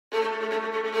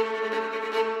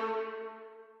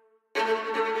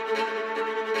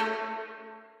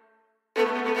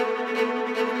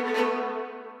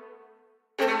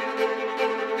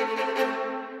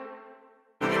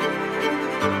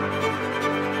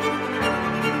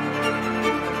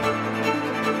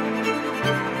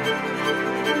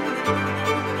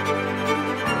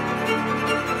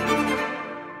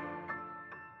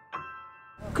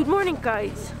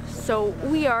Guys, so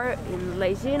we are in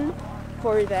Leysin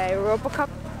for the Europa Cup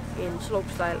in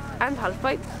slopestyle and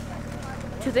halfpipe.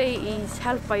 Today is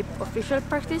halfpipe official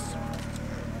practice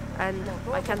and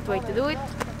I can't wait to do it,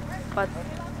 but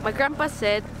my grandpa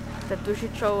said that we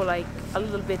should show like a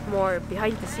little bit more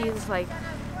behind the scenes, like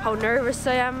how nervous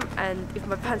I am and if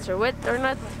my pants are wet or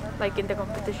not, like in the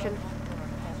competition.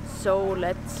 So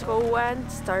let's go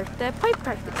and start the pipe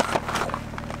practice.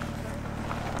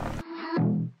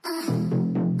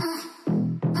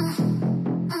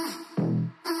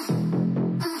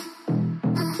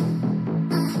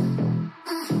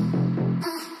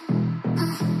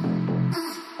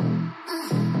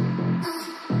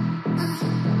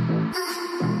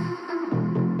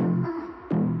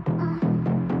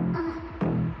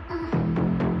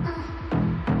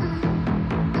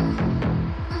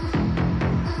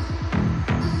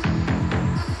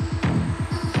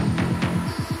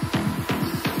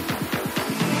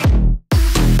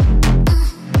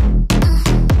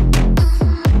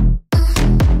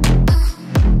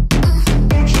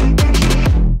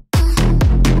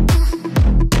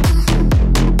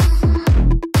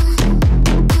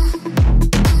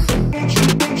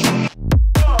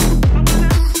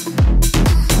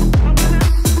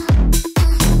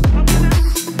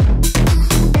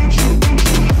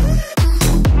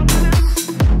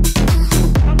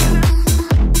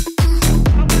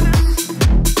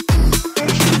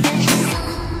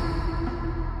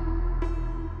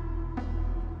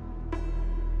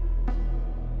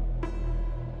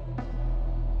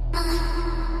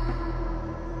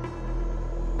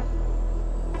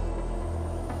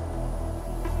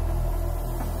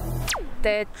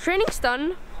 The training's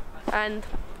done and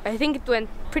I think it went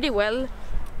pretty well.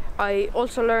 I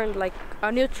also learned like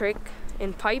a new trick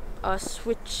in pipe, a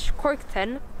switch cork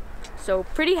 10, so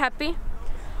pretty happy.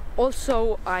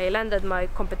 Also I landed my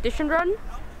competition run,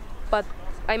 but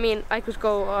I mean I could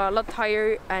go a lot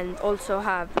higher and also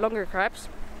have longer crabs,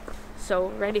 so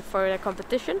ready for the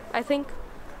competition I think.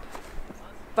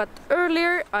 But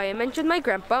earlier I mentioned my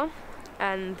grandpa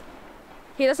and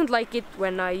he doesn't like it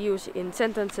when I use in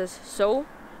sentences so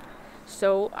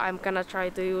I'm gonna try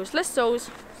to use less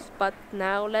so's. But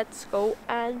now let's go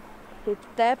and hit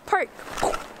the park.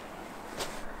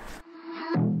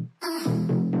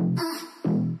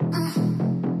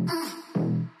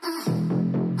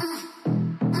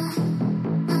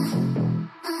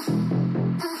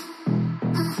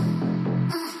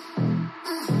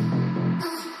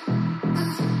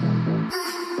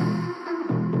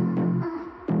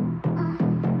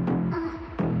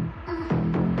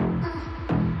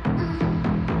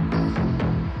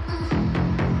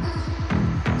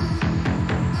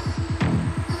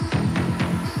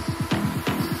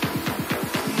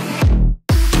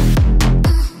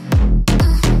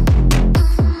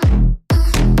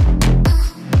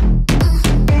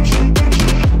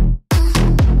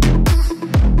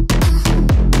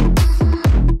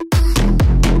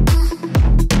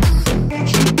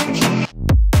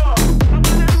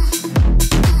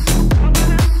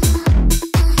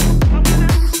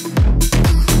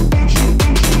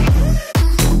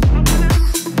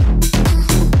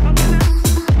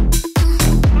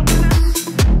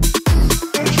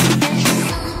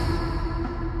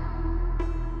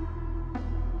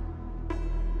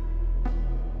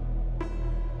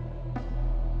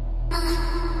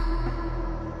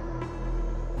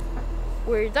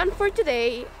 We're done for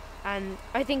today and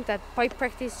I think that pipe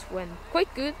practice went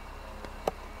quite good,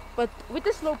 but with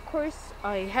the slope course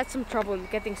I had some trouble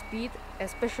getting speed,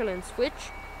 especially in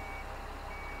switch,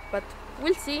 but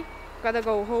we'll see. Gotta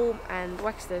go home and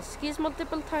wax the skis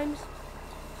multiple times.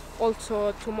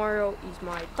 Also tomorrow is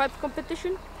my pipe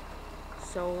competition,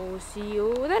 so see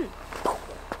you then.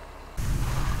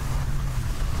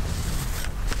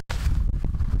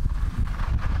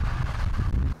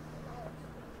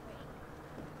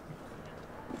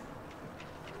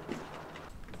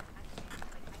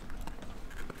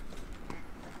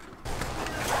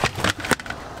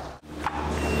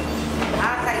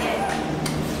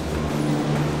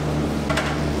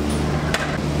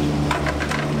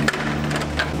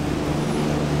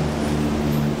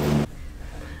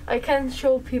 I can't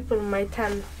show people my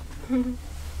tan.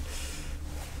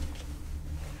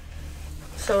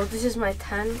 So this is my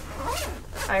tan.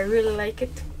 I really like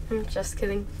it. Just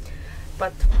kidding.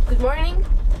 But good morning.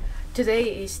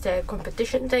 Today is the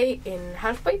competition day in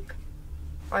halfpipe.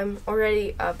 I'm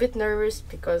already a bit nervous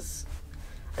because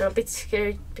I'm a bit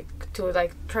scared to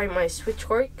like try my switch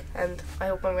cork, and I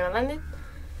hope I'm gonna land it.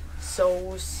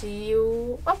 So see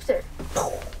you up there.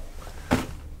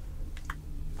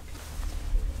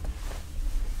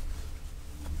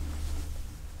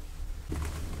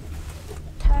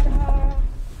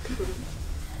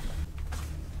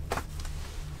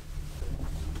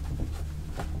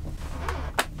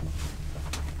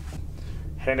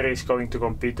 Henry is going to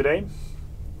compete today.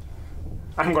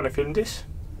 I'm gonna film this.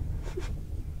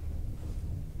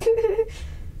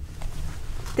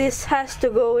 This has to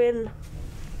go in.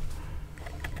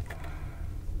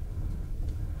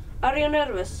 Are you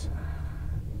nervous?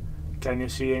 Can you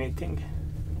see anything?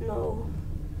 No.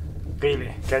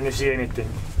 Really? Can you see anything?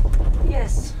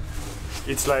 Yes.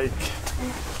 It's like...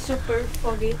 super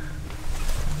foggy.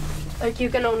 Like you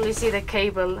can only see the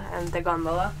cable and the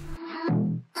gondola.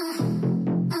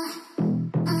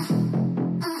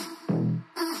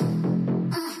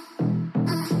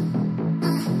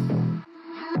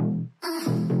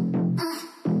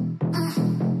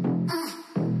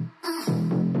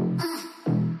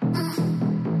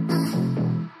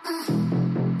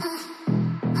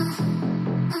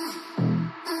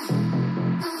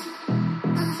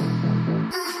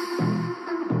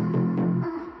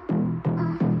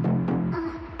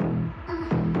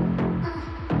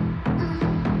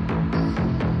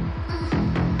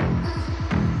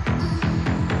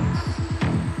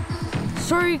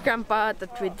 Sorry, Grandpa,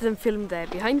 that we didn't film the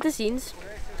behind the scenes,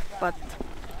 but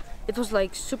it was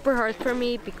like super hard for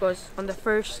me because on the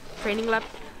first training lap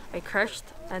I crashed,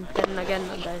 and then again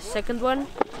on the second one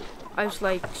I was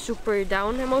like super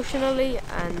down emotionally,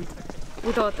 and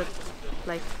we thought that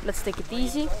like let's take it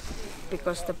easy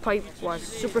because the pipe was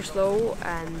super slow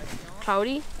and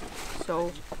cloudy,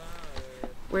 so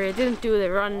we didn't do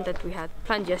the run that we had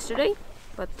planned yesterday,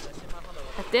 but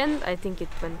at the end I think it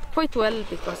went quite well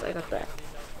because I got the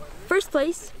first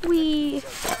place.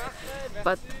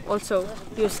 But also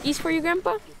new skis for you,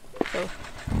 Grandpa, so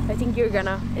I think you're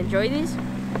gonna enjoy this.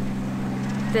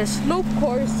 The slope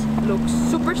course looks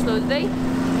super slow today,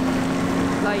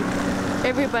 like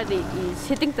everybody is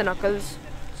hitting the knuckles,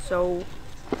 so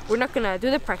we're not gonna do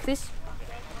the practice,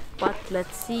 but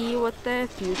let's see what the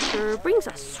future brings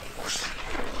us.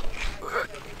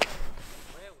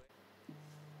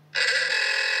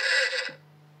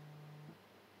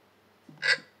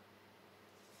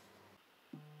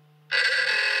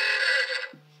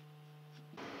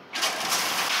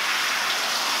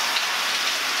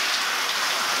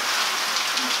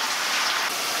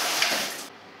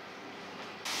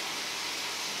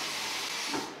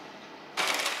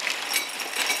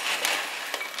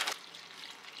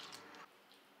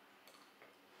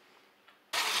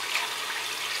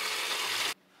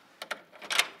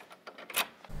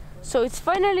 So it's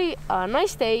finally a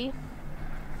nice day.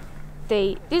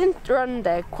 They didn't run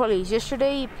the qualies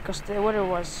yesterday because the weather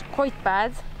was quite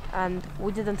bad and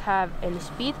we didn't have any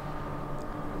speed.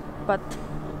 But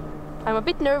I'm a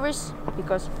bit nervous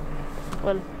because,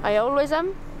 well, I always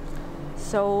am.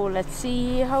 So let's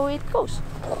see how it goes.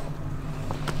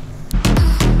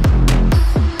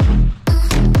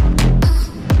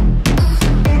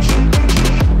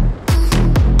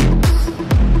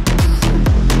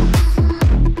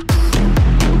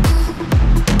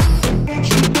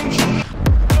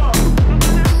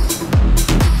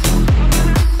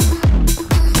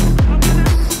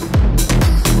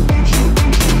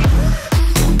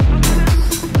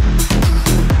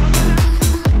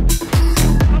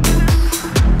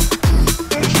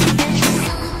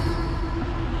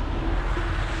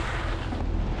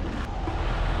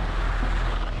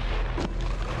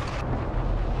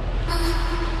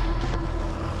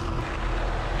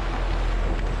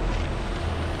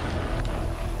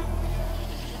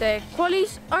 The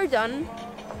qualies are done.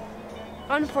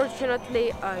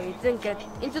 Unfortunately, I didn't get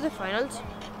into the finals.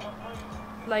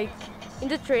 Like in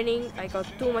the training, I got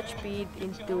too much speed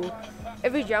into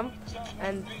every jump,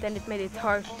 and then it made it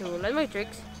hard to land my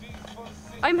tricks.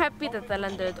 I'm happy that I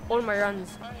landed all my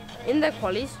runs in the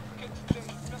qualies.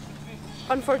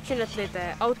 Unfortunately,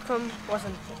 the outcome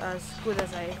wasn't as good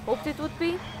as I hoped it would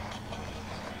be.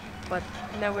 But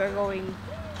now we're going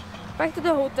back to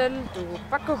the hotel to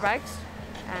pack our bags,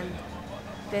 and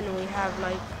then we have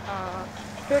like a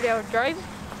 30-hour drive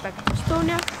back to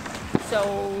Estonia,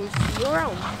 so see you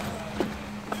around.